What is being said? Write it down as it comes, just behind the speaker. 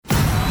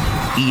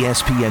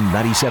ESPN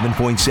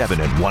 97.7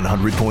 and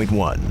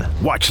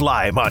 100.1. Watch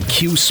live on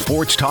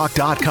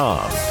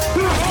QSportsTalk.com.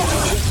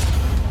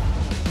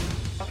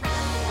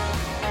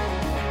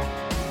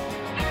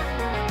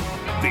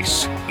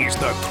 This is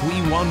the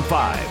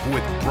 315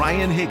 with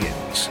Brian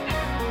Higgins.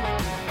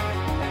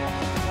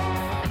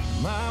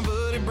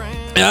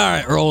 All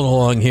right, rolling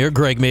along here.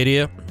 Greg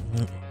Media,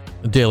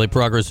 Daily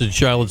Progress in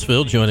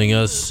Charlottesville, joining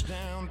us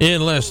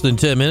in less than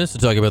 10 minutes to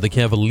talk about the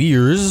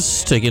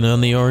Cavaliers taking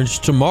on the Orange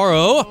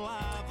tomorrow.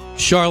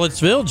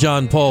 Charlottesville,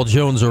 John Paul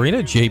Jones Arena,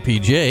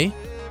 JPJ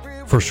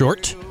for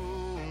short.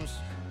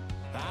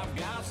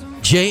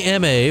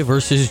 JMA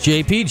versus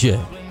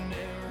JPJ.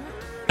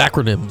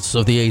 Acronyms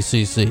of the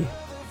ACC.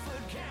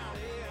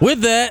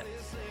 With that,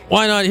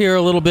 why not hear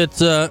a little bit?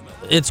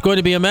 It's going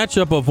to be a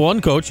matchup of one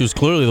coach who's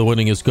clearly the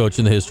winningest coach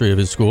in the history of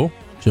his school,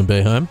 Jim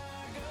Boeheim.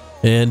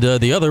 And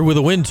the other, with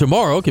a win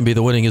tomorrow, can be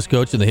the winningest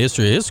coach in the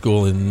history of his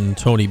school, in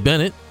Tony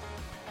Bennett.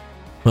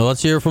 Well,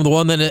 let's hear from the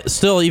one that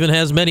still even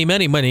has many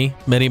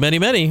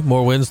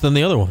more wins than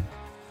the other one.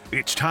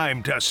 It's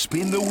time to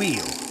spin the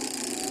wheel.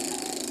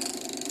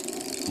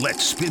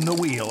 Let's spin the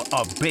wheel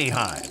of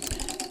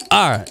Boeheim.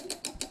 All right.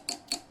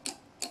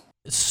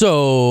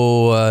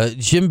 So,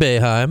 Jim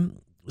Boeheim,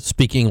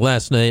 speaking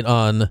last night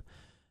on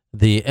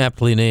the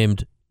aptly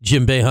named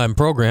Jim Boeheim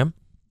program,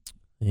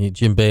 the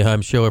Jim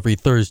Boeheim show every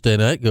Thursday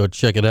night. Go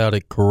check it out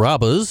at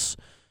Carrabba's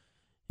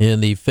in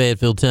the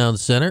Fayetteville Town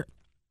Center.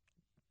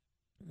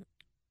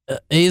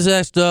 He's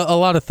asked a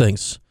lot of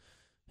things.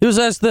 He was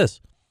asked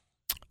this.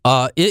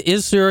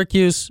 Is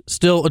Syracuse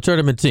still a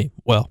tournament team?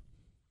 Well,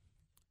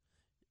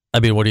 I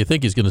mean, what do you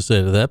think he's going to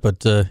say to that?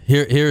 But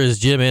here is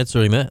Jim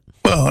answering that.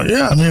 Well,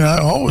 yeah, I mean, I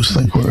always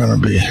think we're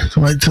going to be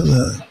right to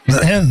the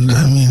end.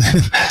 I mean,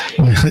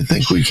 I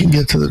think we can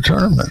get to the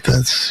tournament.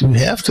 You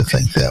have to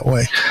think that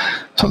way.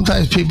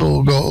 Sometimes people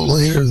will go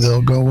later,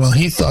 they'll go, well,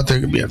 he thought there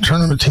could be a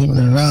tournament team and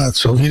they're not,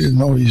 so he didn't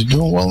know what he's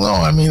doing. Well, no,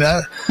 I mean,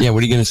 yeah,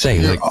 what are you going to say?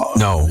 Like,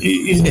 no.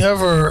 You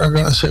never are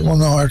going to say, well,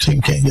 no, our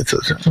team can't get to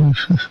the tournament.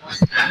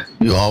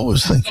 You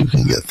always think you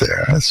can get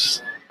there.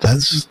 That's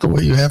the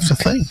way you have to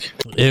think.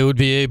 It would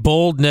be a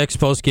bold next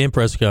post-game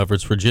press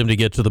conference for Jim to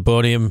get to the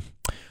podium.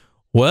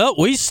 Well,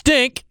 we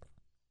stink.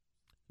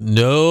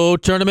 No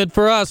tournament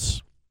for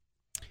us.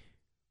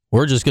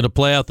 We're just going to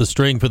play out the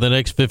string for the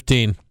next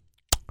 15.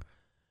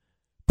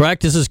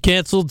 Practice is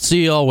canceled.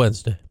 See you all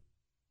Wednesday.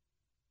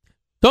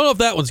 Don't know if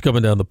that one's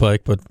coming down the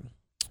pike, but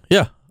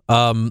yeah.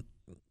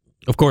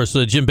 Of course,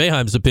 Jim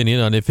Boeheim's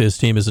opinion on if his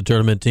team is a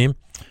tournament team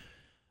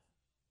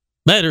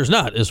matters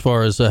not as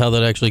far as how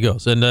that actually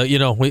goes. And,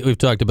 we've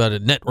talked about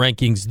it, net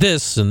rankings,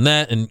 this and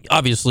that. And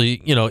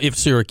obviously, if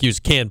Syracuse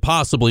can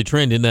possibly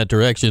trend in that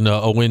direction,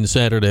 a win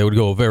Saturday would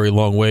go a very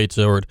long way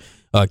toward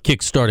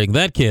kickstarting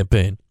that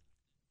campaign.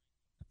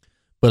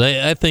 But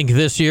I think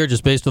this year,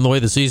 just based on the way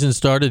the season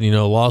started,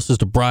 losses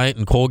to Bryant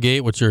and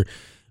Colgate, which are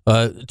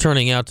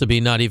turning out to be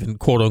not even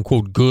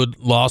quote-unquote good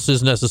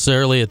losses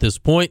necessarily at this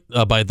point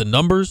by the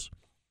numbers.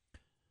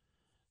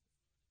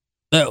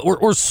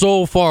 We're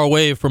so far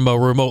away from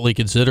remotely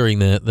considering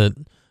that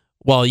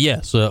while,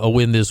 yes, a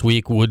win this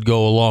week would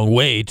go a long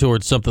way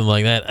towards something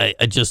like that,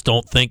 I just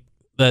don't think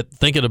that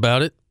thinking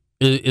about it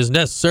is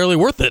necessarily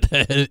worth it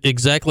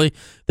exactly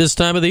this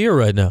time of the year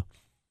right now.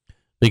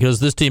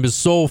 Because this team is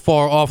so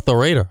far off the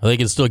radar. They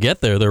can still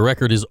get there. Their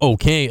record is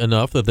okay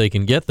enough that they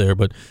can get there,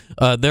 but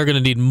they're going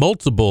to need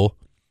multiple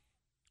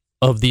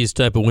of these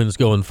type of wins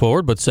going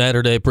forward. But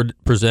Saturday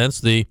presents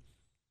the,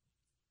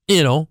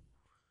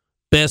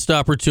 best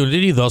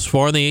opportunity thus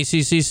far in the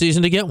ACC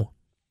season to get one.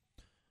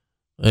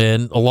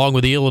 And along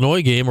with the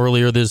Illinois game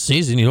earlier this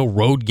season,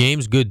 road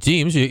games, good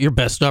teams, your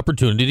best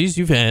opportunities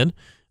you've had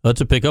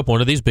to pick up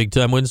one of these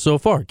big-time wins so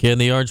far. Can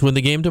the Orange win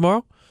the game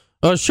tomorrow?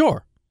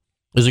 Sure.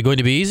 Is it going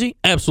to be easy?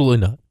 Absolutely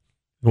not.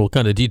 We'll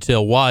kind of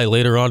detail why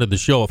later on in the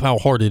show of how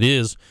hard it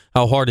is,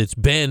 how hard it's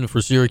been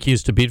for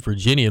Syracuse to beat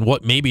Virginia, and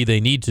what maybe they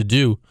need to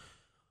do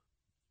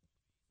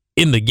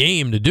in the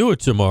game to do it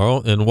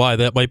tomorrow, and why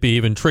that might be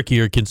even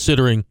trickier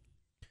considering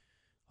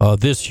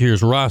this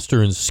year's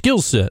roster and skill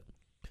set.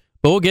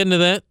 But we'll get into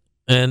that.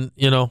 And,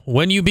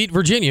 when you beat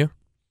Virginia,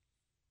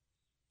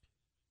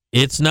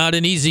 it's not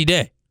an easy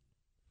day.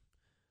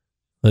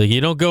 Like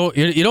you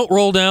don't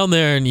roll down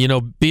there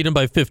and, beat them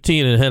by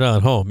 15 and head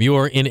on home. You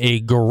are in a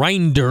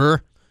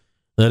grinder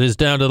that is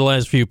down to the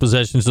last few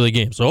possessions of the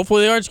game. So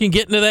hopefully the Orange can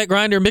get into that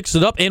grinder, mix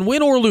it up, and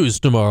win or lose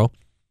tomorrow.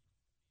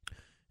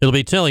 It'll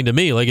be telling to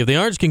me, like if the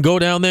Orange can go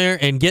down there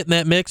and get in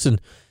that mix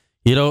and,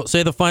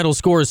 say the final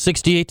score is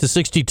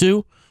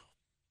 68-62,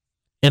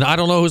 and I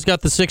don't know who's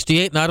got the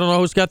 68 and I don't know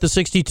who's got the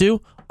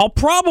 62, I'll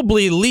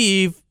probably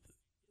leave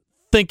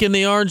thinking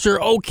the Orange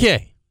are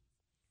okay.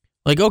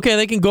 Like, okay,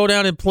 they can go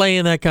down and play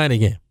in that kind of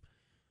game.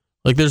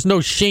 Like, there's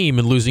no shame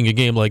in losing a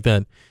game like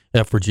that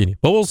at Virginia.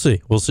 But we'll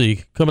see. We'll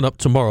see coming up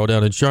tomorrow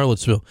down in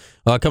Charlottesville.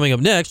 Coming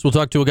up next, we'll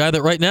talk to a guy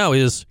that right now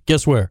is,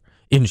 guess where?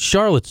 In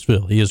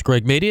Charlottesville. He is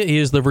Greg Media. He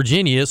is the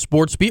Virginia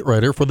sports beat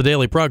writer for the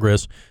Daily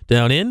Progress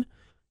down in,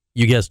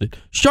 you guessed it,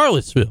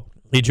 Charlottesville.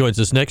 He joins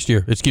us next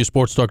year. It's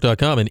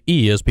QSportsTalk.com and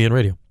ESPN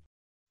Radio.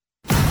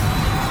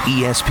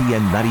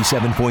 ESPN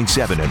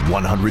 97.7 and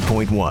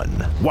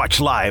 100.1. Watch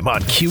live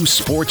on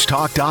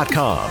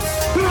QSportsTalk.com.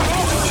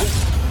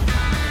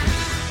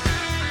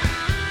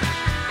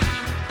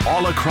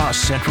 All across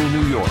Central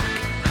New York,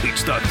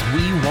 it's the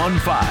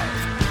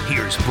 315.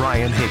 Here's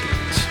Brian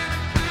Higgins.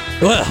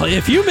 Well,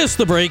 if you missed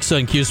the breaks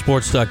on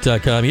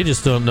QSportsTalk.com, you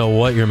just don't know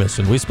what you're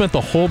missing. We spent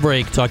the whole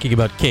break talking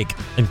about cake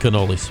and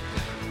cannolis.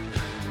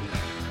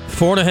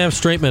 4.5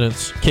 straight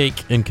minutes,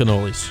 cake and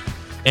cannolis.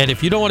 And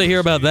if you don't want to hear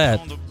about that,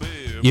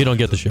 you don't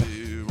get the show.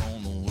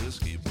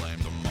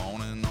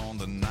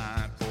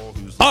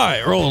 All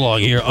right, roll along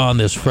here on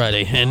this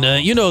Friday.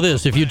 And you know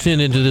this, if you tune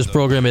into this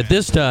program at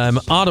this time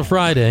on a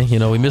Friday,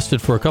 we missed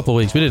it for a couple of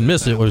weeks. We didn't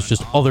miss it. It was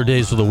just other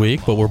days of the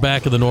week. But we're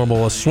back in the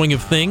normal swing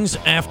of things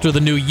after the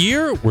new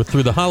year. We're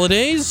through the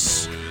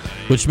holidays,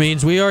 which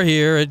means we are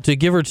here to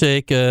give or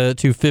take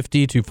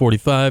 250,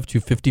 245,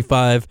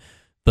 255.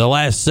 The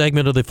last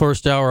segment of the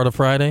first hour on a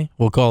Friday.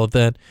 We'll call it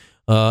that.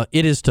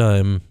 It is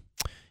time.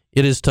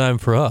 It is time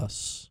for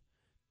us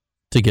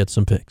to get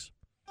some picks.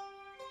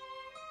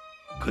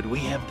 Could we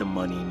have the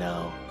money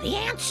now? The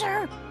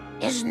answer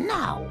is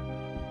no.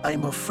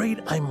 I'm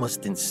afraid I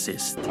must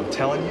insist. I'm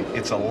telling you,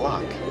 it's a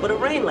lock. But it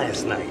rained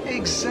last night.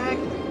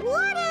 Exactly.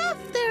 What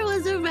if there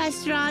was a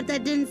restaurant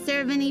that didn't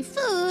serve any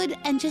food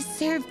and just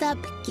served up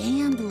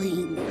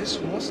gambling? This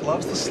wuss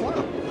loves the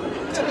slump.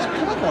 It's in his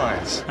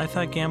bloodlines. I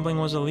thought gambling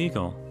was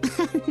illegal.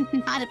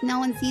 Not if no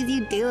one sees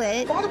you do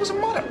it. Father was a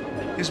mutter.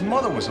 His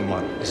mother was a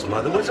mutter. His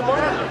mother was a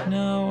mutter.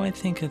 No, I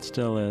think it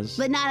still is.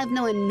 But not if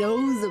no one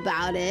knows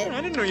about it.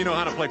 I didn't know you know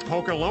how to play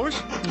poker, Lois.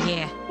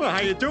 Yeah. Well,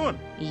 how you doing?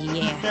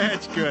 Yeah.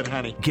 That's good,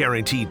 honey.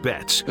 Guaranteed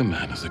bets. The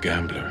man is a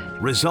gambler.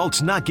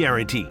 Results not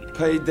guaranteed.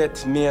 Pay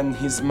that man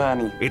his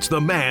money. It's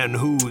the man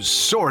who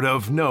sort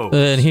of knows.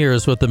 And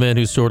here's what the man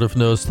who sort of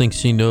knows thinks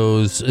he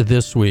knows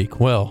this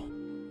week. Well,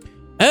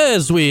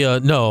 as we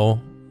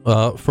know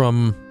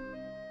from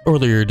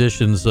earlier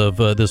editions of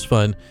this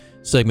fun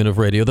segment of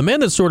radio, the man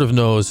that sort of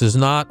knows is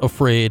not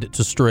afraid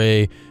to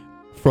stray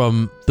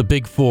from the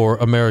big four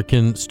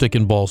American stick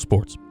and ball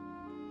sports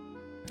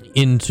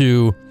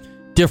into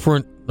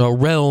different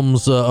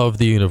realms of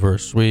the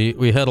universe.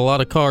 We had a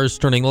lot of cars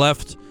turning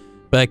left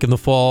back in the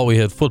fall. We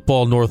had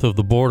football north of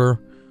the border,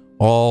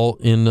 all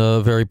in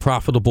very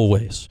profitable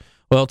ways.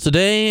 Well,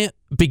 today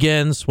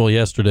begins, well,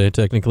 yesterday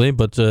technically,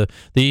 but the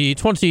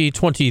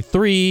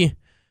 2023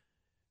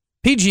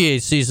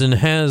 PGA season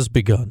has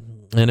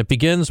begun. And it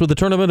begins with the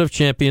Tournament of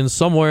Champions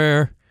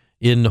somewhere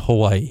in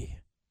Hawaii.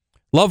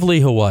 Lovely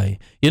Hawaii.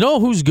 You know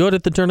who's good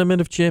at the Tournament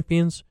of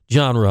Champions?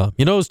 Jon Rahm.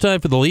 You know who's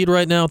tied for the lead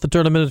right now at the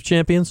Tournament of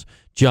Champions?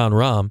 Jon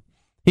Rahm.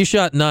 He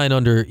shot 9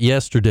 under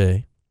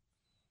yesterday.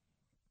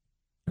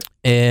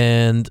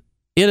 And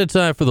in a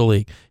tie for the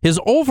lead. His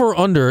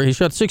over-under, he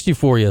shot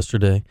 64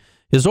 yesterday.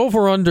 His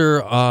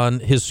over-under on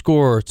his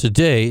score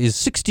today is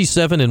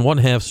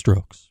 67.5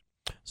 strokes.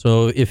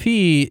 So if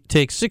he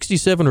takes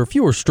 67 or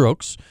fewer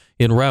strokes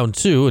in round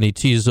 2, and he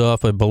tees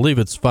off, I believe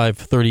it's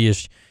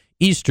 5:30-ish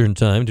Eastern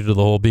time due to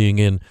the whole being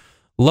in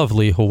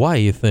lovely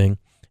Hawaii thing,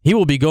 he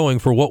will be going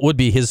for what would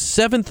be his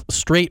 7th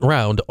straight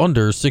round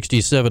under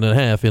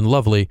 67.5 in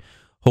lovely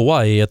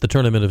Hawaii at the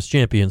Tournament of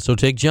Champions. So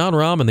take Jon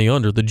Rahm and the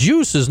under. The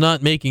juice is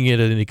not making it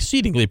an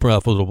exceedingly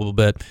profitable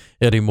bet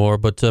anymore,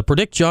 but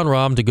predict Jon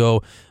Rahm to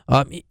go,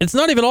 it's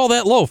not even all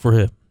that low for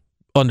him,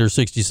 under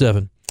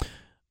 67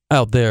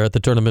 out there at the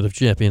Tournament of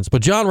Champions.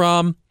 But Jon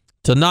Rahm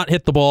to not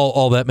hit the ball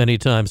all that many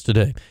times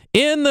today.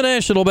 In the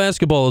National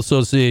Basketball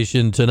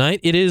Association tonight,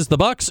 it is the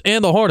Bucks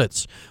and the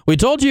Hornets. We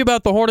told you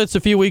about the Hornets a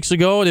few weeks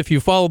ago, and if you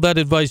followed that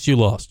advice, you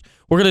lost.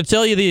 We're going to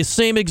tell you the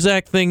same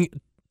exact thing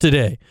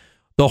today.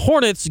 The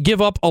Hornets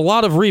give up a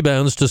lot of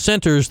rebounds to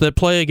centers that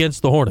play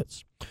against the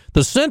Hornets.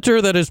 The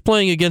center that is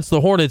playing against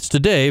the Hornets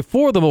today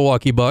for the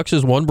Milwaukee Bucks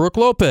is one Brook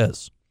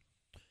Lopez.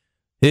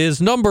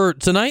 His number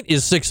tonight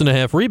is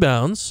 6.5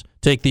 rebounds.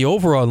 Take the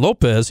over on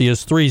Lopez. He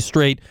has 3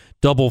 straight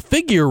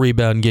double-figure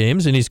rebound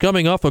games, and he's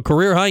coming off a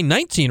career-high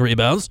 19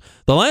 rebounds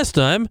the last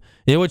time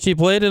in which he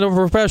played in a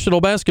professional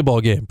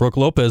basketball game. Brook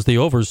Lopez, the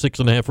over,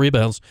 6.5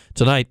 rebounds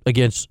tonight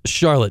against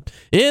Charlotte.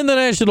 In the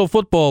National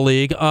Football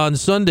League on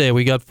Sunday,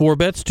 we got 4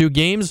 bets, 2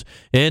 games,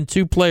 and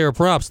 2 player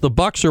props. The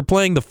Bucs are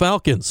playing the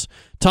Falcons.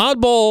 Todd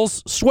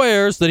Bowles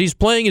swears that he's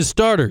playing his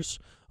starters.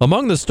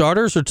 Among the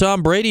starters are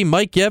Tom Brady,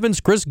 Mike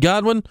Evans, Chris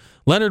Godwin,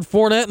 Leonard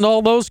Fournette, and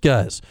all those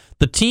guys.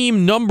 The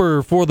team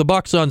number for the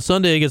Bucs on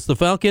Sunday against the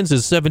Falcons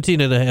is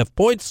 17.5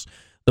 points.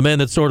 The man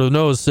that sort of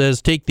knows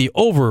says take the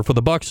over for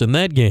the Bucs in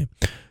that game.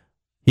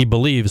 He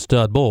believes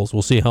Todd Bowles.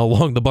 We'll see how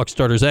long the Bucs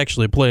starters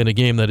actually play in a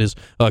game that is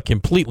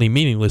completely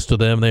meaningless to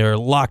them. They are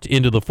locked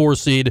into the 4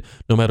 seed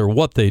no matter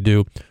what they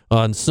do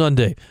on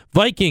Sunday.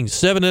 Vikings,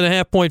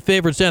 7.5-point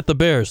favorites at the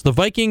Bears. The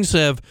Vikings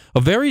have a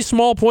very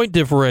small point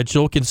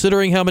differential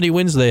considering how many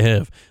wins they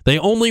have. They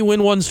only win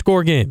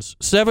 1-score games.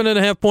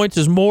 7.5 points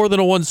is more than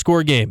a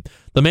 1-score game.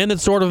 The man that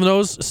sort of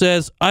knows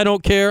says, I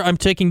don't care, I'm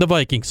taking the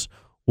Vikings.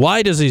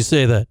 Why does he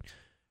say that?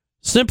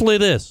 Simply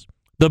this.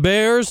 The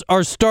Bears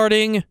are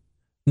starting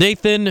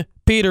Nathan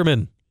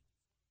Peterman.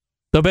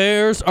 The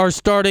Bears are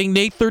starting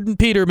Nathan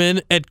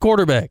Peterman at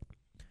quarterback.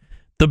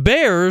 The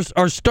Bears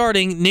are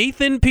starting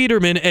Nathan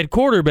Peterman at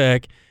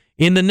quarterback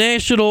in the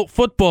National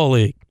Football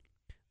League.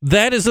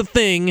 That is a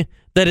thing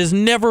that has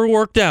never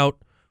worked out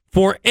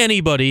for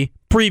anybody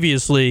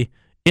previously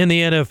in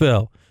the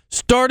NFL.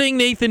 Starting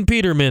Nathan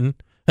Peterman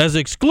has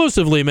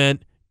exclusively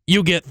meant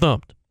you get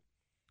thumped.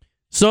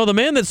 So the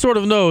man that sort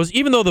of knows,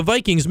 even though the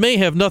Vikings may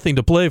have nothing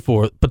to play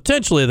for,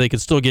 potentially they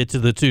could still get to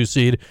the 2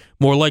 seed.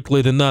 More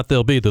likely than not,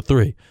 they'll be the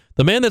 3.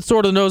 The man that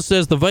sort of knows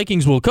says the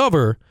Vikings will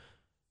cover,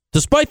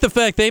 despite the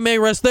fact they may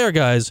rest their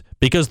guys,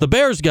 because the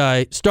Bears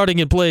guy starting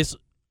in place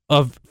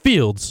of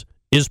Fields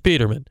is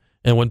Peterman.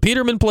 And when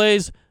Peterman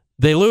plays,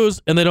 they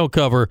lose and they don't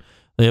cover.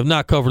 They have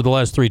not covered the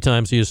last 3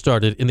 times he has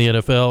started in the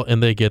NFL,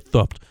 and they get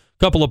thumped. A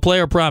couple of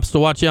player props to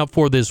watch out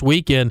for this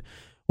weekend.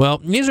 Well,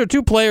 these are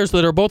 2 players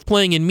that are both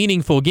playing in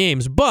meaningful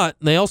games, but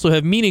they also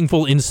have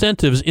meaningful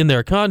incentives in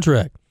their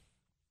contract.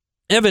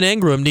 Evan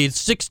Engram needs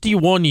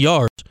 61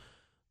 yards.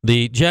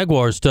 The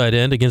Jaguars tight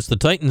end against the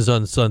Titans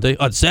on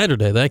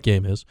Saturday, that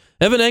game is.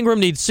 Evan Engram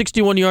needs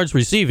 61 yards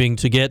receiving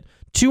to get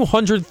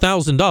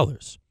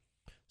 $200,000.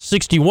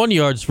 61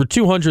 yards for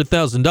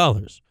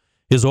 $200,000.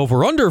 His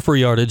over-under for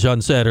yardage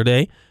on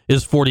Saturday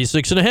is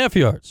 46.5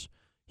 yards.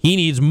 He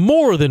needs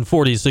more than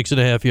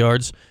 46.5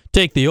 yards.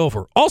 Take the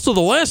over. Also, the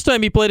last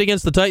time he played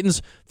against the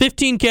Titans,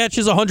 15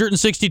 catches,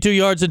 162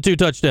 yards, and 2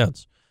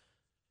 touchdowns.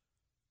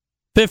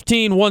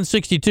 15,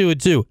 162,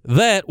 and 2.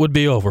 That would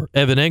be over.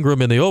 Evan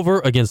Engram in the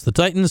over against the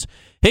Titans.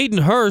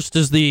 Hayden Hurst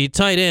is the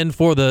tight end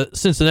for the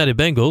Cincinnati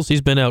Bengals.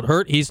 He's been out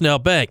hurt. He's now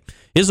back.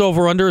 His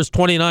over-under is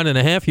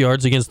 29.5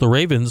 yards against the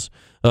Ravens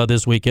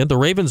this weekend. The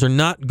Ravens are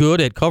not good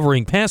at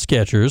covering pass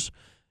catchers.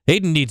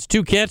 Hayden needs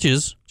 2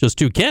 catches, just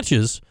 2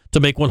 catches, to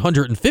make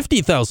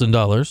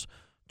 $150,000.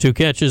 2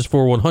 catches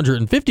for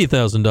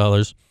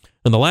 $150,000.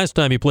 And the last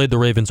time he played the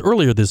Ravens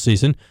earlier this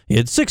season, he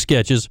had 6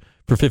 catches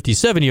for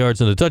 57 yards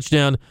and a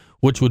touchdown,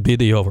 which would be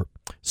the over.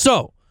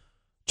 So,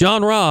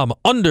 John Rahm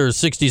under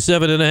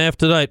 67.5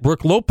 tonight.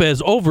 Brooke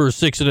Lopez over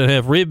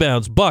 6.5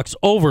 rebounds. Bucks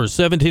over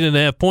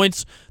 17.5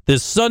 points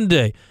this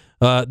Sunday.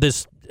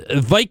 This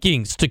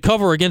Vikings to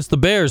cover against the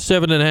Bears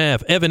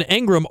 7.5. Evan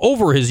Engram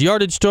over his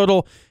yardage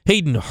total.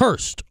 Hayden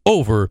Hurst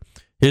over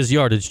his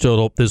yardage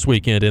total this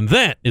weekend. And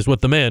that is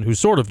what the man who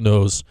sort of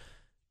knows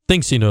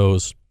thinks he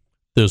knows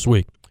this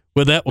week.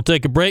 With that, we'll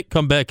take a break.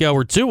 Come back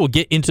hour 2. We'll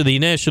get into the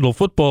National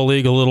Football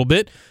League a little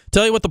bit.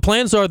 Tell you what the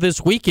plans are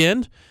this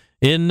weekend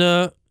in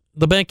the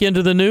back end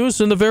of the news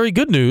and the very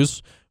good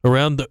news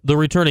around the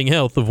returning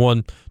health of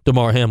one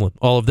Damar Hamlin.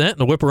 All of that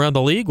and a whip around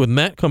the league with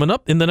Matt coming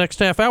up in the next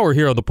half hour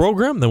here on the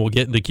program. Then we'll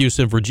get into Cuse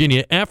in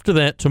Virginia after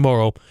that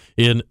tomorrow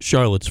in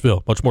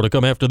Charlottesville. Much more to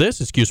come after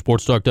this. It's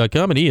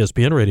QSportsTalk.com and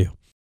ESPN Radio.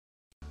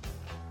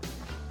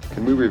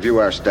 Can we review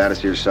our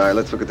status here, Si?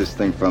 Let's look at this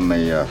thing from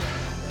a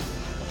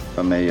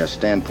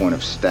standpoint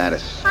of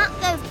status. Can't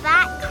go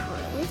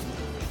backwards.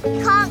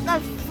 Can't go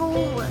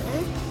forward.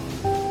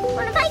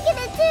 What am I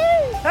gonna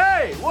do?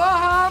 Hey, what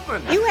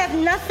happened? You have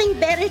nothing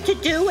better to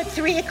do at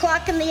 3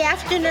 o'clock in the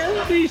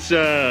afternoon?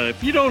 Lisa,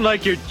 if you don't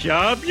like your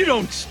job, you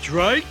don't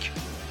strike.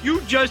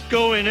 You just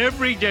go in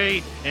every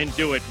day and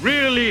do it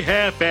really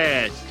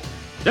half-assed.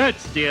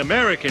 That's the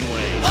American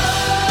way.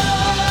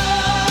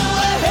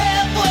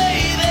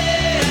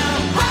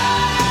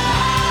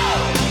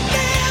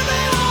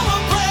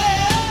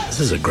 This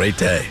is a great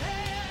day.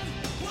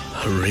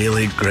 A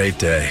really great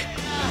day.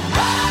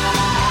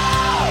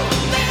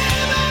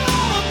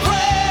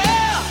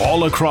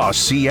 All across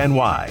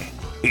CNY,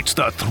 it's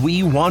the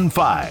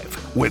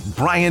 315 with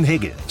Brian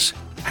Higgins.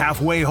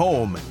 Halfway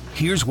home,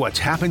 here's what's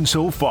happened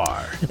so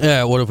far.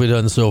 Yeah, what have we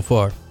done so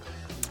far?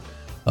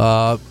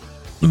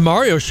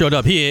 Mario showed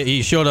up.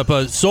 He showed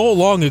up so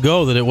long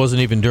ago that it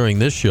wasn't even during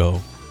this show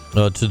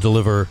to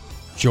deliver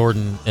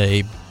Jordan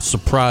a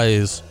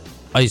surprise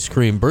ice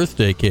cream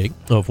birthday cake,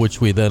 of which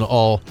we then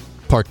all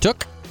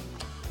partook.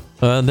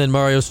 And then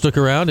Mario stuck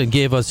around and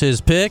gave us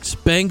his picks.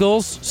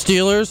 Bengals,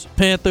 Steelers,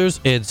 Panthers,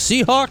 and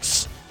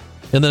Seahawks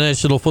in the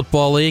National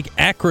Football League.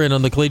 Akron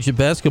on the collegiate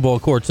basketball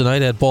court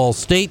tonight at Ball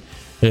State,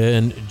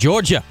 and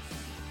Georgia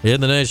in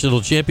the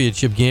national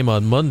championship game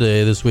on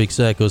Monday. This week's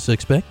Sacco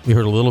Six-Pack. We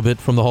heard a little bit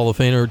from the Hall of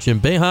Famer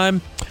Jim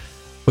Boeheim.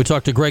 We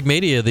talked to Greg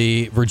Madia,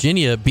 the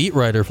Virginia beat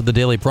writer for the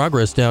Daily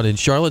Progress down in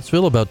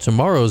Charlottesville, about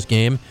tomorrow's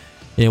game.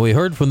 And we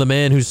heard from the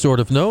man who sort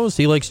of knows.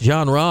 He likes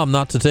John Rahm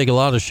not to take a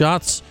lot of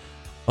shots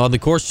on the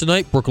course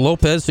tonight. Brooke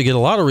Lopez to get a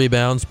lot of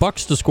rebounds.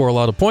 Bucks to score a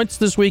lot of points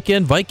this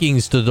weekend.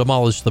 Vikings to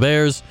demolish the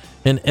Bears.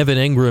 And Evan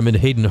Engram and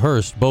Hayden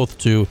Hurst both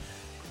to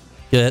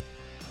get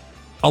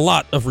a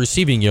lot of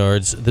receiving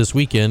yards this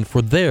weekend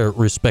for their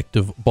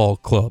respective ball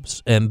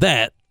clubs. And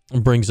that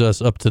brings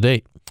us up to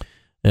date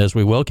as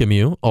we welcome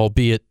you,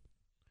 albeit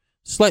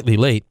slightly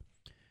late,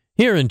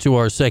 here into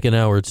our second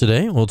hour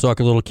today. We'll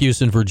talk a little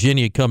Cuse in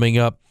Virginia coming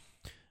up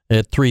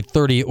at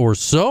 3:30 or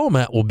so.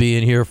 Matt will be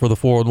in here for the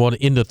 4-1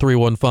 into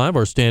 315,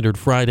 our standard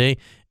Friday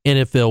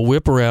NFL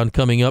whip around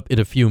coming up in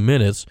a few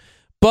minutes.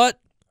 But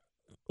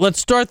let's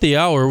start the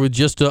hour with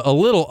just a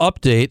little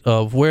update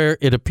of where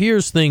it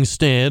appears things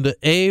stand,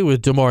 A,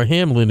 with Damar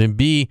Hamlin, and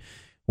B,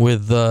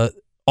 with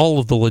all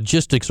of the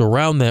logistics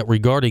around that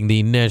regarding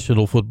the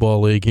National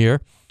Football League here.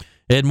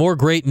 And more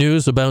great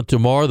news about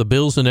Damar. The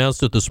Bills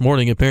announced it this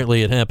morning.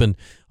 Apparently it happened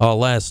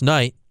last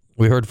night.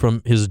 We heard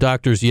from his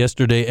doctors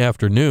yesterday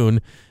afternoon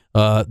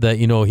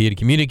that, he had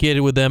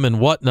communicated with them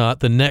and whatnot.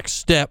 The next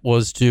step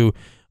was to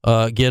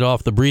get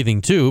off the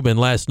breathing tube, and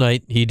last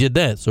night he did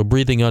that. So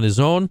breathing on his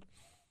own,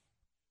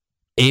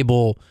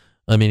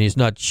 he's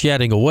not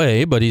chatting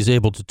away, but he's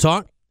able to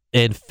talk,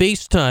 and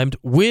FaceTimed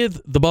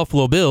with the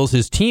Buffalo Bills,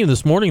 his team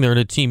this morning. They're in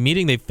a team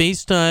meeting. They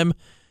FaceTime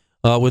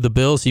with the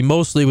Bills. He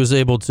mostly was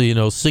able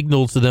to,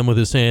 signal to them with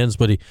his hands,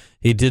 but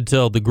he did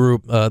tell the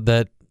group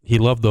that he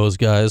loved those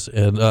guys,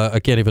 and I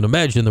can't even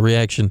imagine the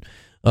reaction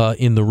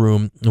in the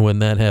room when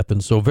that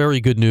happened. So very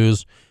good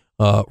news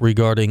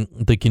regarding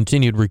the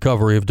continued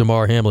recovery of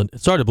Damar Hamlin.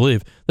 It's hard to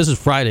believe. This is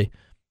Friday.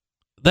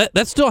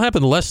 That still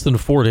happened less than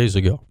 4 days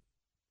ago.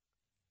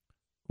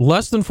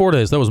 Less than 4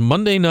 days. That was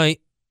Monday night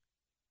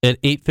at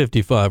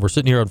 8:55. We're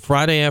sitting here on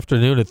Friday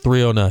afternoon at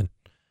 3:09.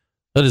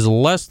 That is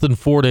less than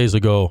 4 days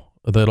ago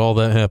that all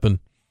that happened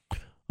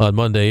on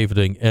Monday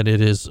evening, and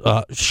it is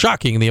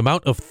shocking the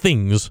amount of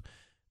things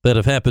that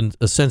have happened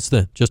since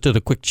then. Just did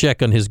a quick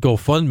check on his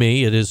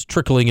GoFundMe. It is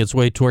trickling its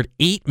way toward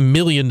 $8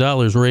 million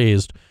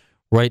raised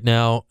right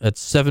now at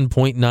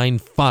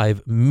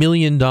 $7.95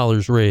 million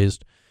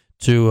raised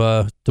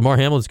to Damar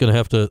Hamlin's going to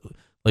have to,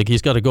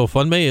 he's got a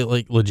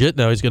GoFundMe, legit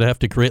now. He's going to have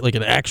to create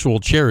an actual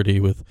charity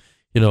with,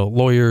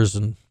 lawyers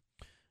and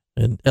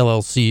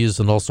LLCs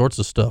and all sorts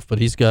of stuff. But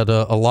he's got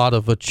a lot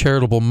of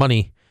charitable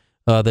money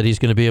that he's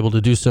going to be able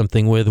to do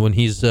something with when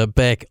he's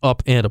back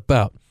up and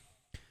about.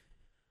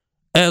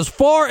 As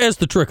far as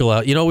the trickle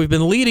out, we've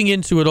been leading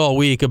into it all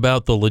week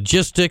about the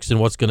logistics and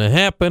what's going to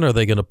happen. Are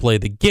they going to play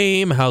the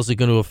game? How's it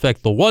going to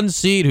affect the 1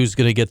 seed? Who's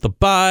going to get the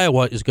bye?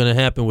 What is going to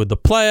happen with the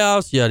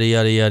playoffs? Yada,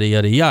 yada, yada,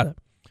 yada, yada.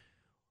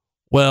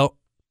 Well,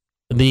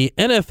 the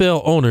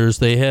NFL owners,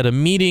 they had a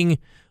meeting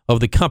of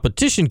the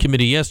competition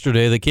committee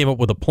yesterday. They came up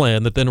with a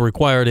plan that then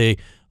required a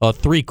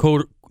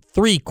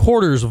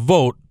three-quarters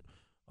vote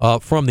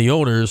from the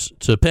owners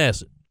to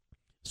pass it.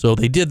 So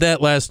they did that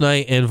last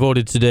night and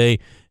voted today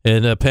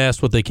and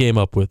passed what they came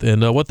up with.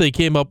 And what they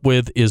came up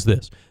with is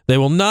this. They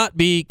will not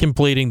be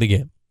completing the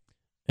game.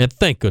 And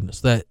thank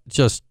goodness. That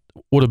just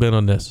would have been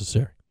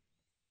unnecessary.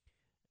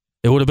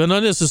 It would have been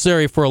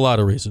unnecessary for a lot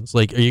of reasons.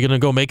 Are you going to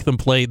go make them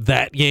play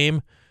that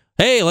game?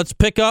 Hey, let's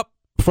pick up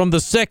from the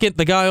second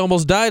the guy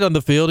almost died on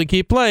the field and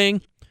keep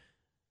playing.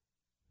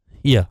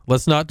 Yeah,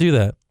 let's not do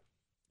that.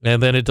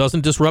 And then it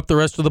doesn't disrupt the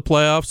rest of the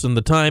playoffs and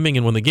the timing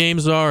and when the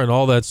games are and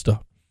all that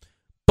stuff.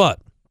 But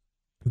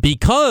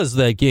because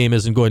that game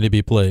isn't going to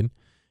be played,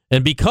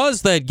 and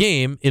because that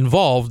game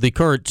involved the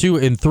current 2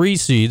 and 3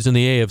 seeds in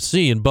the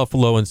AFC in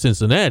Buffalo and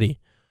Cincinnati,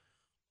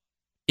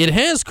 it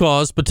has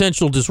caused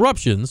potential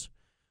disruptions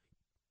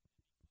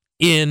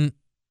in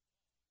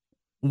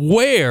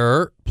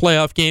where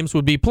playoff games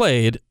would be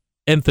played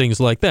and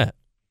things like that.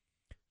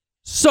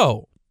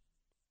 So,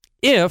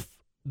 if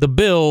the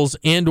Bills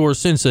and or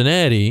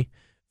Cincinnati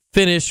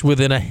finish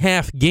within a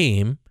half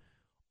game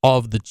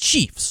of the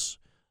Chiefs,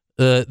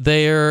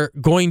 they're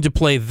going to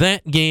play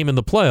that game in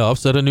the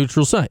playoffs at a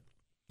neutral site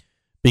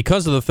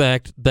because of the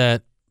fact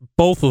that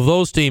both of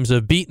those teams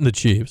have beaten the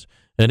Chiefs.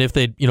 And if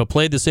they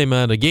played the same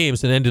amount of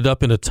games and ended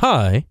up in a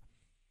tie,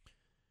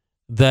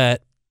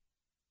 that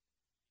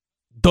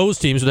those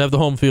teams would have the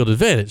home field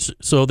advantage.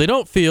 So they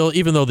don't feel,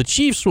 even though the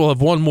Chiefs will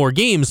have won more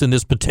games in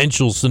this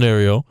potential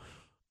scenario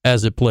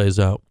as it plays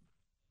out,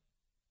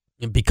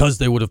 and because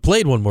they would have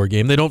played one more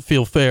game, they don't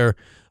feel fair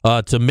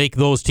to make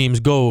those teams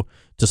go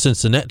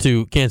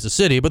to Kansas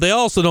City, but they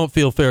also don't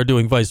feel fair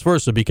doing vice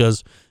versa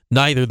because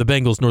neither the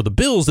Bengals nor the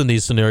Bills in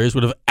these scenarios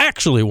would have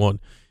actually won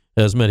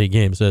as many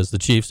games as the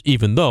Chiefs,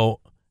 even though,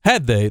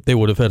 had they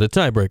would have had a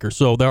tiebreaker.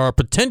 So there are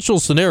potential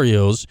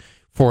scenarios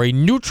for a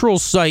neutral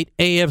site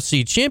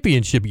AFC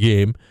championship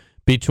game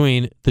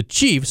between the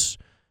Chiefs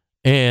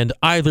and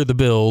either the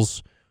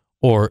Bills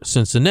or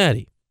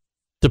Cincinnati,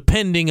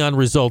 depending on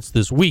results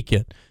this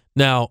weekend.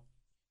 Now,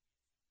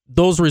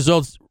 those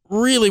results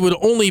really would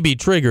only be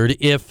triggered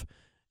if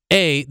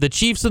the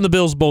Chiefs and the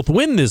Bills both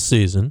win this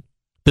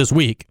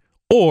week,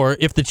 or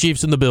if the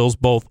Chiefs and the Bills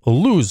both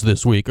lose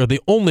this week, are the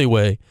only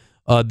way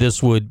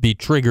this would be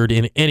triggered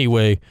in any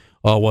way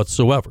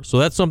whatsoever. So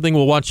that's something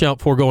we'll watch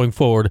out for going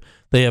forward.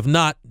 They have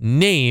not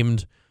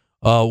named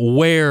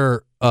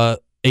where a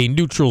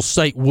neutral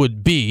site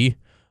would be,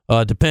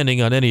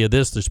 depending on any of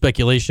this. There's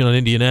speculation on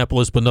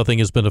Indianapolis, but nothing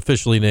has been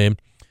officially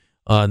named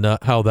on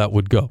how that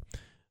would go.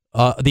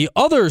 The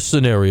other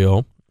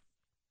scenario,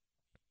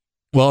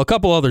 a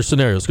couple other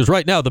scenarios, because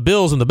right now the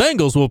Bills and the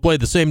Bengals will play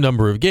the same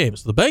number of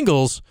games. The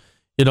Bengals,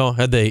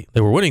 had they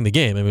were winning the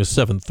game. It was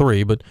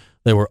 7-3, but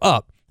they were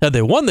up. Had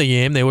they won the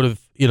game, they would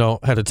have,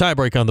 had a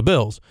tiebreak on the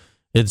Bills.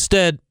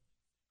 Instead,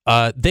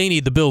 They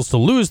need the Bills to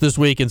lose this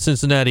week, and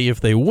Cincinnati, if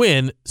they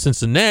win,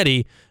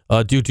 Cincinnati,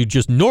 due to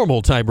just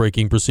normal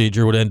tie-breaking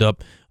procedure, would end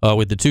up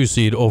with the 2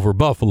 seed over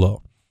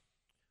Buffalo,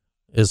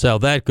 is how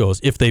that goes.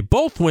 If they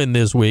both win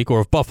this week,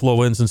 or if Buffalo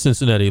wins and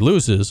Cincinnati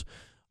loses,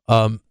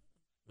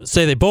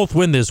 say they both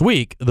win this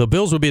week, the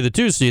Bills would be the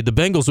 2 seed, the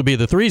Bengals would be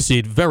the 3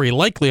 seed, very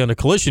likely on a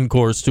collision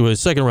course to a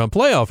second-round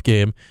playoff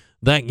game.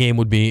 That game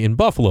would be in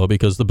Buffalo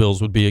because the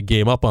Bills would be a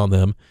game up on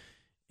them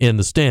in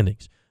the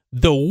standings.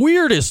 The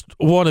weirdest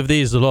one of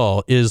these at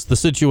all is the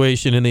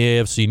situation in the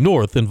AFC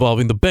North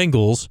involving the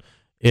Bengals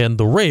and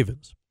the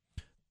Ravens.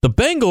 The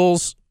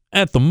Bengals,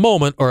 at the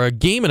moment, are a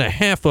game and a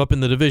half up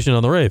in the division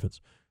on the Ravens.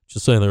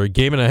 Just saying they're a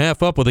game and a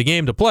half up with a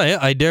game to play.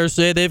 I dare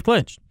say they've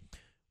clinched.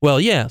 Well,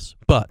 yes,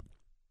 but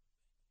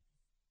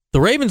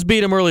the Ravens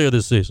beat them earlier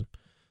this season.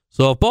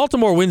 So if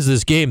Baltimore wins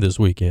this game this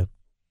weekend,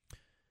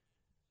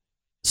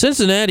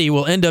 Cincinnati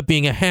will end up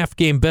being a half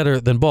game better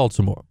than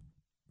Baltimore.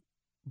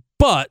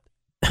 But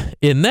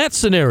in that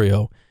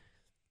scenario,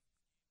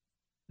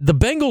 the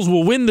Bengals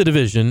will win the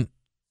division,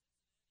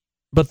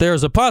 but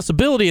there's a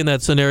possibility in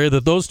that scenario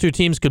that those two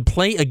teams could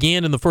play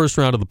again in the first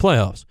round of the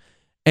playoffs.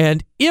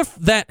 And if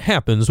that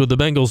happens with the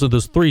Bengals as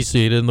the 3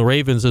 seed and the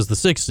Ravens as the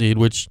 6 seed,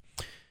 which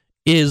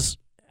is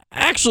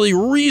actually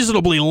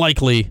reasonably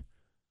likely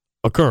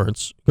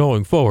occurrence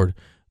going forward,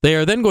 they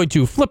are then going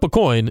to flip a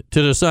coin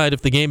to decide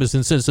if the game is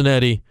in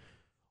Cincinnati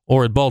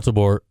or at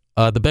Baltimore.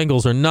 The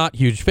Bengals are not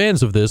huge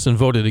fans of this and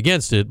voted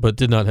against it, but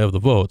did not have the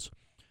votes.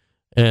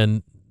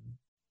 And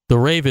the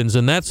Ravens,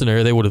 in that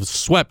scenario, they would have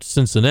swept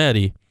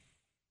Cincinnati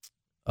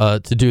to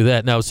do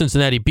that. Now,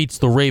 Cincinnati beats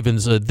the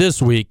Ravens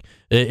this week.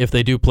 If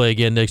they do play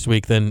again next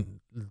week, then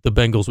the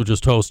Bengals would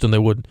just host and they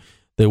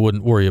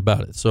wouldn't worry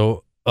about it.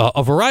 So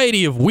a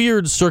variety of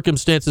weird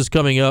circumstances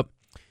coming up.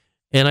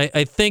 And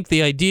I think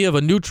the idea of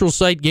a neutral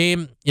site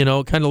game,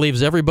 kind of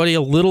leaves everybody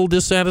a little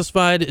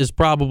dissatisfied, is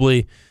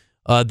probably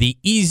the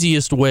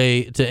easiest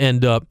way to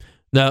end up.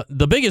 Now,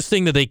 the biggest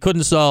thing that they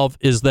couldn't solve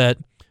is that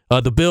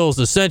the Bills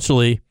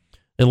essentially,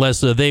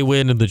 unless they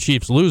win and the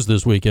Chiefs lose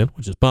this weekend,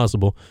 which is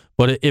possible,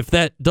 but if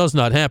that does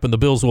not happen, the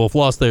Bills will have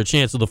lost their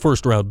chance of the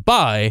first round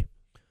bye.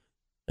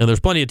 And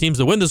there's plenty of teams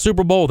that win the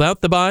Super Bowl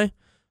without the bye.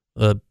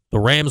 The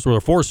Rams were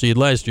a 4 seed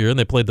last year, and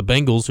they played the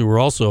Bengals, who were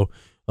also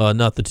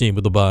not the team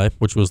with the bye,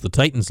 which was the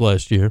Titans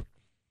last year.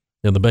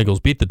 And the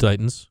Bengals beat the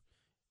Titans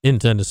in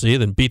Tennessee,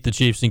 then beat the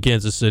Chiefs in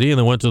Kansas City, and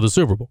then went to the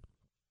Super Bowl.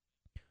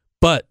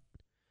 But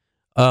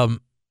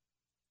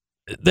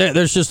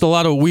there's just a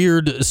lot of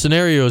weird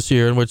scenarios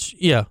here in which,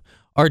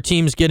 our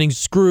team's getting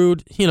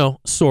screwed,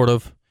 sort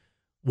of.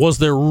 Was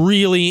there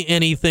really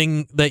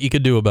anything that you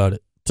could do about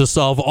it to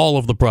solve all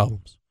of the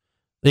problems?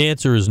 The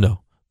answer is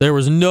no. There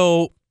was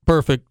no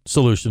perfect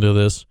solution to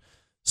this.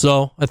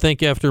 So I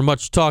think after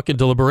much talk and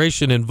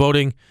deliberation and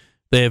voting,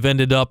 they have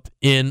ended up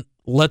in,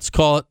 let's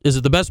call it, is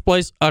it the best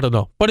place? I don't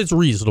know, but it's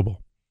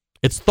reasonable.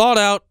 It's thought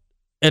out,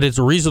 and it's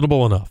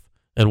reasonable enough.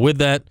 And with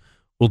that,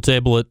 we'll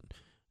table it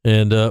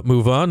and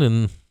move on.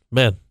 And,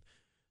 man,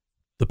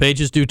 the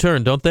pages do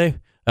turn, don't they?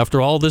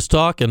 After all this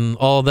talk and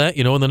all that,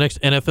 when the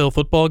next NFL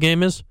football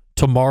game is?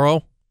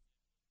 Tomorrow,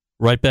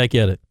 right back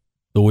at it.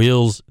 The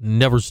wheels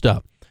never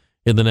stop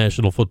in the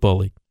National Football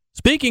League.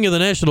 Speaking of the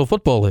National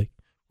Football League,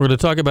 we're going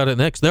to talk about it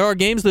next. There are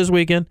games this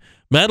weekend.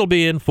 Matt will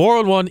be in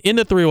 4-on-1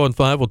 into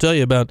 3-on-5. We'll tell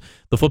you about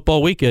the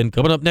football weekend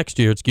coming up next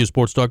year. It's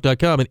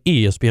QSportsTalk.com and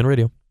ESPN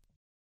Radio.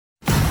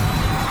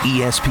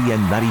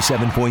 ESPN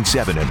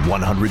 97.7 and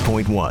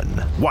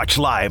 100.1. Watch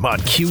live on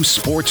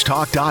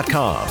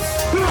QSportsTalk.com.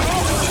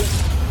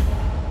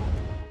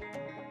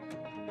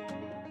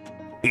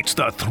 It's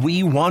the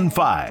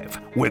 315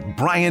 with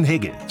Brian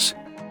Higgins.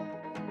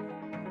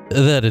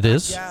 That it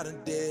is.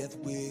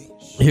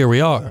 Here we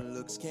are,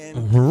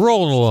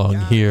 rolling along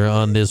here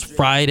on this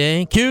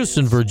Friday. Cuse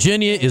in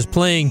Virginia is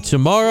playing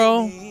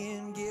tomorrow,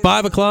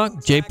 5 o'clock,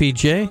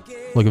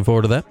 JPJ. Looking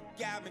forward to that.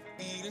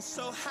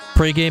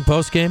 Pre-game,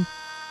 post-game,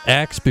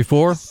 acts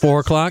before, 4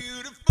 o'clock.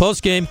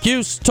 Post-game,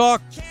 Cuse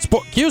Talk,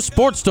 Cuse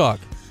Sports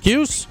Talk,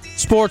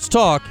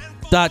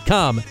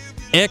 CuseSportsTalk.com.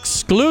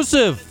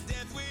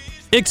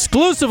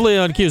 Exclusively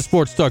on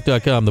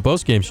QSportsTalk.com, the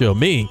post-game show.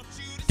 Me,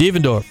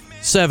 Devendorf,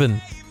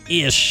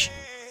 7-ish.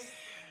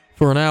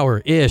 For an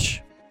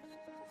hour-ish.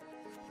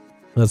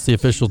 That's the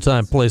official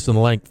time, place,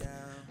 and length.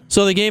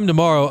 So the game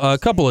tomorrow, a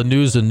couple of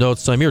news and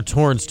notes. Symir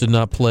Torrance did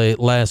not play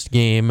last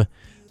game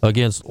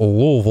against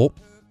Louisville,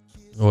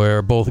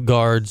 where both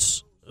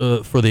guards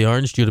for the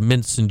Orange, Judah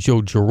Mintz and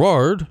Joe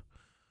Girard,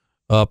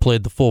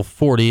 played the full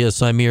 40. As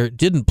Symir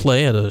didn't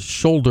play, had a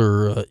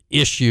shoulder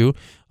issue,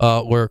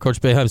 where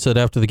Coach Boeheim said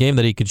after the game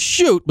that he could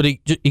shoot, but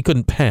he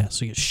couldn't pass.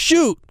 He could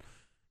shoot.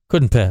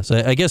 Couldn't pass.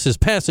 I guess his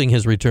passing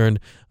has returned.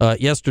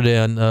 Yesterday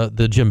on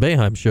the Jim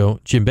Boeheim show,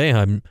 Jim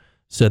Boeheim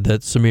said that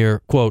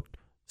Symir, quote,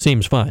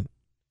 seems fine,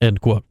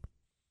 end quote.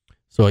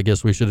 So I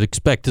guess we should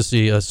expect to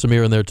see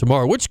Symir in there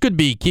tomorrow, which could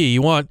be key.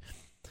 I'm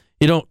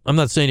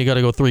not saying you got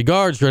to go 3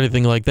 guards or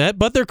anything like that,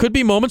 but there could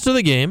be moments of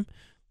the game,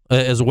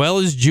 as well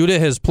as Judah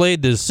has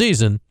played this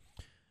season,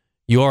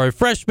 You are a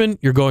freshman.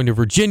 You're going to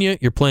Virginia.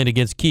 You're playing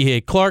against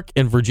Kihei Clark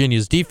and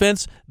Virginia's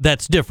defense.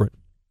 That's different.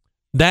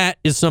 That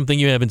is something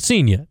you haven't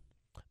seen yet.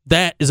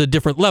 That is a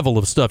different level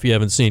of stuff you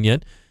haven't seen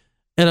yet.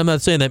 And I'm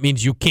not saying that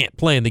means you can't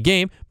play in the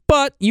game,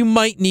 but you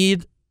might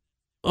need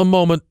a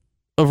moment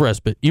of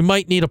respite. You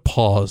might need a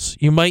pause.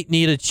 You might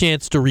need a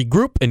chance to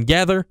regroup and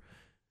gather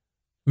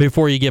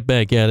before you get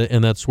back at it,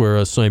 and that's where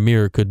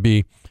Symir could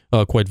be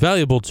quite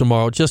valuable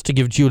tomorrow, just to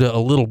give Judah a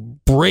little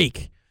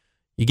break.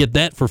 You get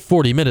that for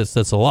 40 minutes,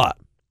 that's a lot.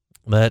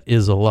 That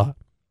is a lot.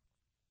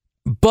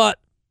 But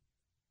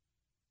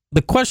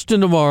the question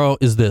tomorrow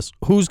is this.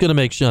 Who's going to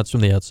make shots from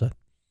the outside?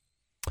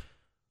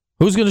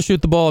 Who's going to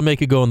shoot the ball and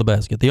make it go in the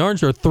basket? The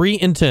Orange are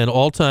 3-10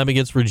 all-time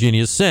against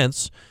Virginia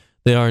since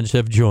the Orange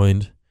have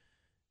joined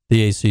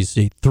the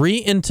ACC.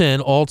 3-10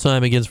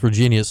 all-time against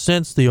Virginia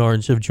since the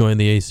Orange have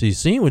joined the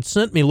ACC, which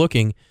sent me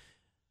looking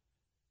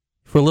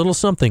for a little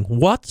something.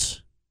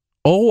 What,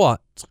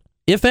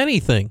 if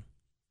anything,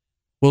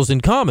 was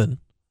in common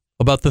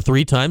about the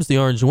 3 times the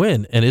Orange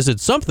win? And is it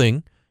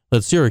something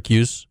that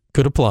Syracuse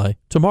could apply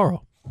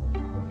tomorrow?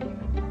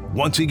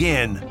 Once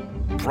again,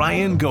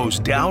 Brian goes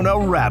down a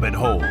rabbit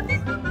hole. I'm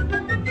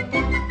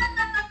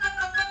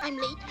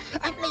late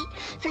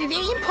for a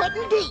very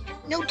important date.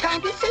 No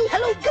time to say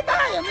hello,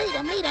 goodbye.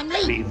 I'm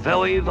late. Be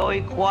very,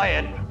 very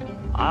quiet.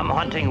 I'm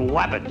hunting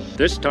rabbits.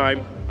 This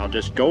time, I'll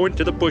just go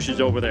into the bushes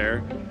over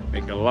there,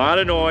 make a lot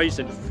of noise,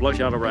 and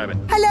flush out a rabbit.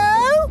 Hello?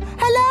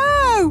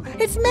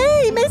 It's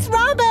me, Miss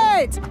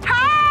Rabbit.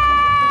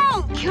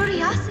 Help!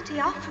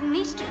 Curiosity often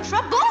leads to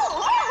trouble.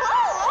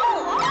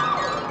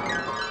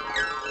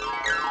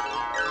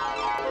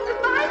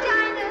 Goodbye,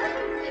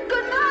 Dinah.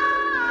 Goodbye.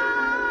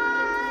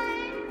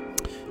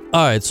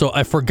 All right, so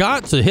I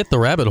forgot to hit the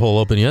rabbit hole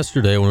open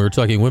yesterday when we were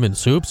talking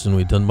women's hoops, and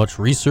we'd done much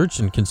research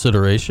and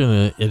consideration,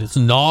 and it's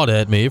gnawed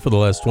at me for the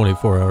last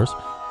 24 hours.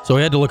 So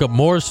we had to look up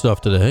more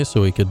stuff today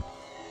so we could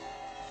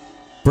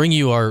bring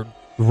you our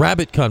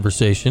rabbit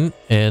conversation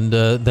and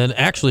then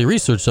actually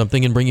research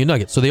something and bring you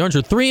nuggets. So the Orange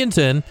are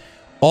 3-10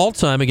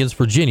 all-time against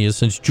Virginia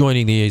since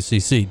joining the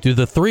ACC. Do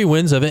the 3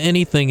 wins have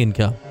anything in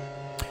common?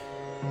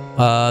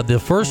 The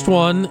first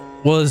one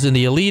was in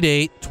the Elite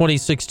Eight,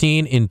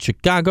 2016 in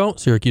Chicago.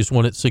 Syracuse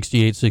won it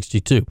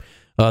 68-62.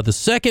 The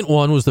second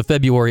one was the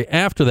February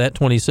after that,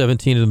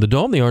 2017 in the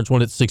Dome. The Orange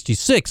won it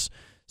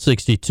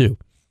 66-62.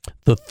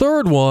 The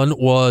third one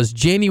was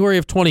January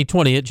of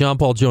 2020 at John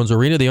Paul Jones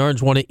Arena. The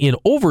Orange won it in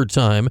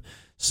overtime,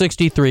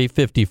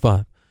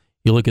 63-55.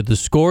 You look at the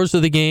scores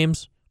of the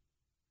games,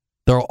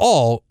 they're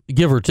all,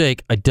 give or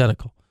take,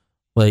 identical.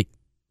 Like,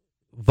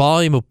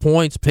 volume of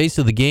points, pace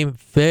of the game,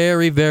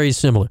 very, very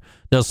similar.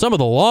 Now, some of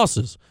the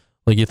losses,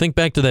 like you think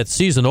back to that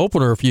season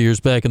opener a few years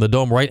back in the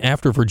Dome right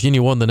after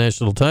Virginia won the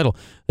national title,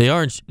 the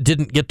Orange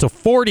didn't get to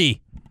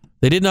 40.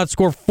 They did not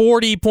score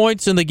 40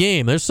 points in the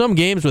game. There's some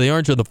games where the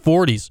Orange are in the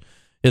 40s,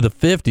 in the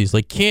 50s.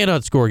 They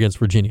cannot score against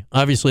Virginia.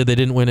 Obviously, they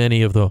didn't win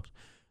any of those.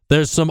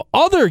 There's some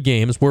other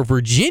games where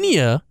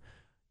Virginia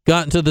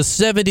got into the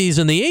 70s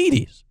and the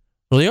 80s.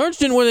 Well, the Orange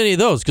didn't win any of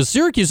those because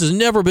Syracuse has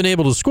never been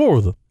able to score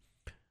with them.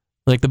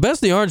 Like, the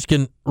best the Orange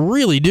can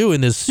really do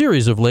in this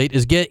series of late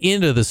is get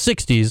into the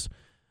 60s,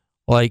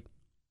 like,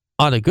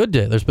 on a good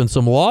day. There's been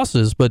some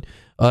losses, but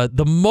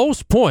the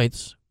most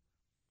points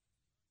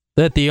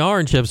that the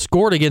Orange have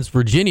scored against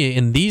Virginia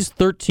in these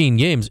 13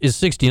 games is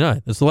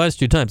 69. That's the last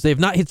 2 times. They have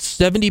not hit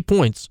 70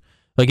 points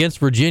against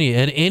Virginia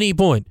at any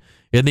point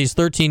in these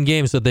 13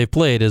 games that they've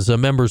played as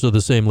members of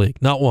the same league.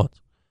 Not once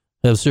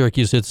have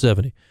Syracuse hit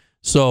 70.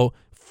 So,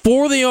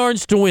 for the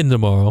Orange to win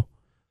tomorrow,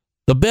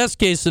 the best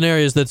case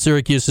scenario is that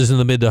Syracuse is in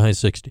the mid to high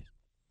 60s.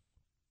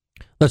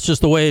 That's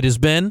just the way it has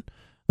been.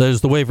 That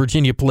is the way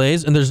Virginia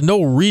plays, and there's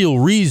no real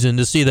reason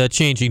to see that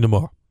changing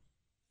tomorrow.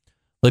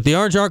 Like, the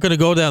Orange aren't going to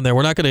go down there.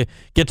 We're not going to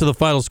get to the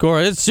final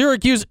score. It's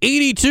Syracuse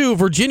 82,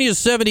 Virginia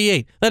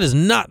 78. That is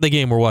not the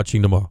game we're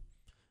watching tomorrow.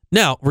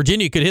 Now,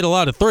 Virginia could hit a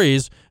lot of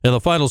threes, and the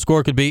final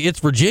score could be it's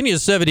Virginia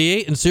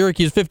 78 and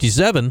Syracuse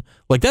 57.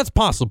 Like, that's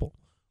possible.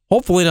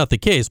 Hopefully not the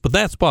case, but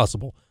that's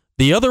possible.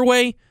 The other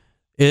way,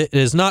 it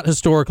has not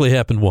historically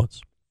happened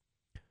once.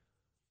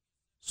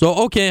 So,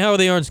 okay, how are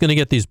the Orange going to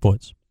get these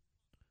points?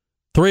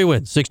 3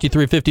 wins,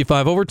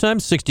 63-55 overtime,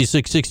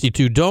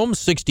 66-62 Dome,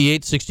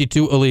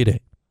 68-62 Elite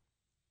Eight.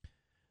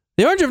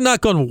 The Orange have not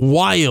gone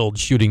wild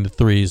shooting the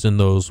threes in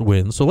those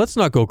wins, so let's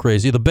not go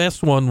crazy. The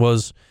best one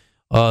was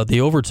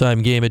the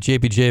overtime game at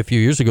JPJ a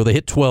few years ago. They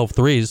hit 12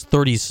 threes,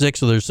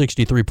 36 of their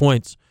 63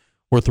 points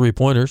were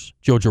three-pointers.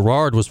 Joe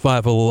Girard was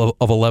 5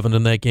 of 11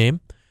 in that game.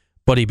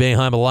 Buddy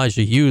Boeheim,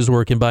 Elijah Hughes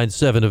were a combined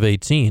 7 of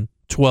 18,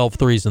 12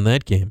 threes in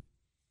that game.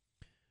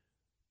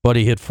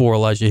 Buddy hit 4,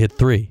 Elijah hit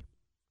 3.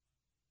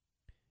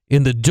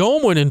 In the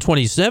Dome win in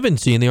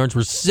 2017, the Orange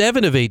were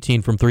 7 of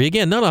 18 from 3.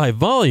 Again, not a high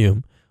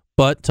volume,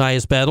 but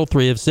Tyus Battle,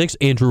 3 of 6,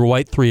 Andrew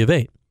White, 3 of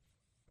 8.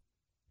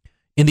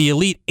 In the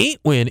Elite Eight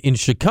win in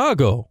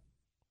Chicago,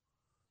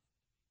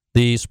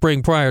 the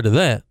spring prior to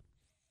that,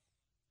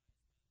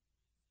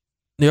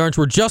 the Orange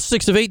were just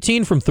 6 of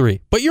 18 from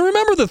 3. But you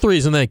remember the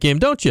threes in that game,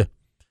 don't you?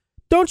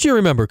 Don't you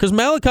remember? Because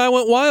Malachi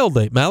went wild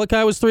late.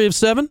 Malachi was 3 of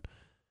 7.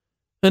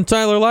 and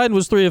Tyler Lydon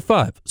was 3 of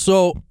 5.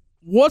 So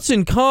what's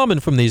in common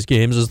from these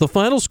games is the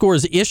final score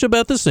is ish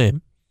about the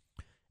same.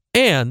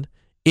 And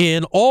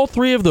in all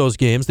 3 of those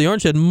games, the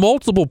Orange had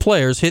multiple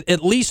players hit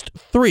at least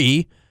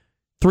 3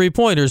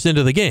 3-pointers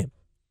into the game.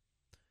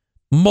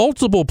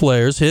 Multiple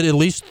players hit at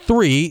least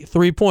 3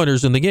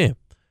 3-pointers in the game.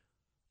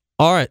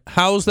 All right,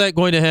 how's that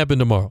going to happen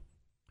tomorrow?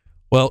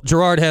 Well,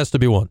 Girard has to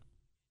be one.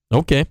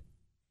 Okay.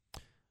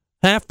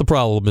 Half the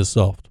problem is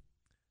solved.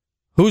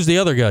 Who's the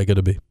other guy going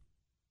to be?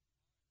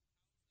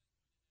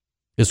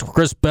 Is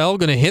Chris Bell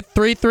going to hit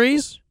 3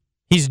 threes?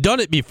 He's done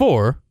it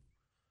before.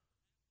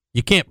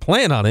 You can't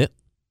plan on it.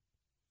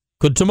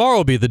 Could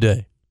tomorrow be the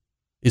day?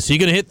 Is he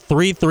going to hit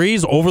 3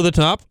 threes over the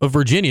top of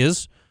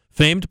Virginia's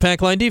famed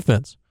pack line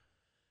defense?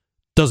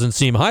 Doesn't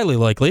seem highly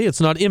likely. It's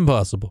not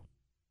impossible.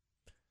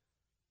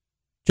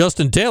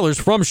 Justin Taylor's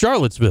from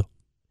Charlottesville.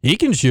 He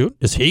can shoot.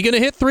 Is he going to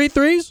hit 3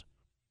 threes?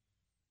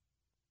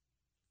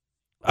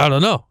 I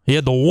don't know. He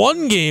had the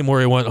one game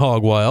where he went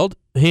hog wild.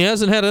 He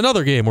hasn't had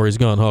another game where he's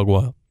gone hog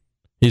wild.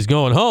 He's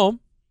going home.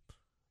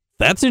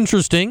 That's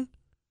interesting.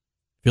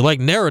 If you like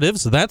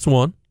narratives, that's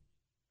one.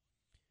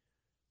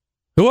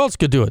 Who else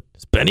could do it?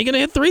 Is Benny going to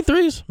hit 3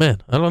 threes?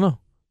 Man, I don't know.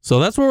 So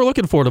that's what we're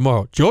looking for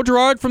tomorrow. Joe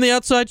Girard from the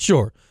outside,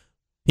 sure.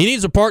 He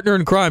needs a partner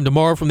in crime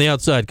tomorrow from the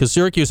outside because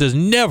Syracuse has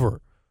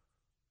never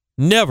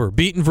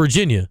beaten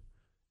Virginia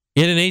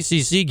in an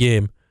ACC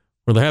game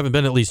where there haven't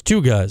been at least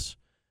 2 guys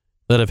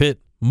that have hit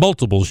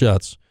multiple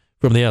shots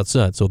from the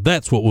outside. So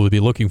that's what we'll be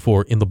looking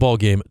for in the ball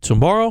game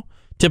tomorrow.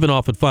 Tipping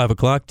off at 5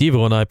 o'clock.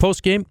 Devo and I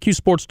postgame.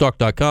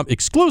 QSportsTalk.com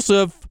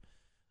exclusive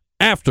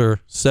after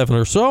 7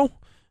 or so.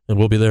 And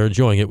we'll be there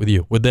enjoying it with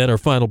you. With that, our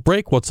final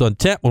break. What's on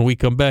tap when we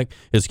come back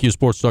is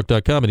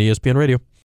QSportsTalk.com and ESPN Radio.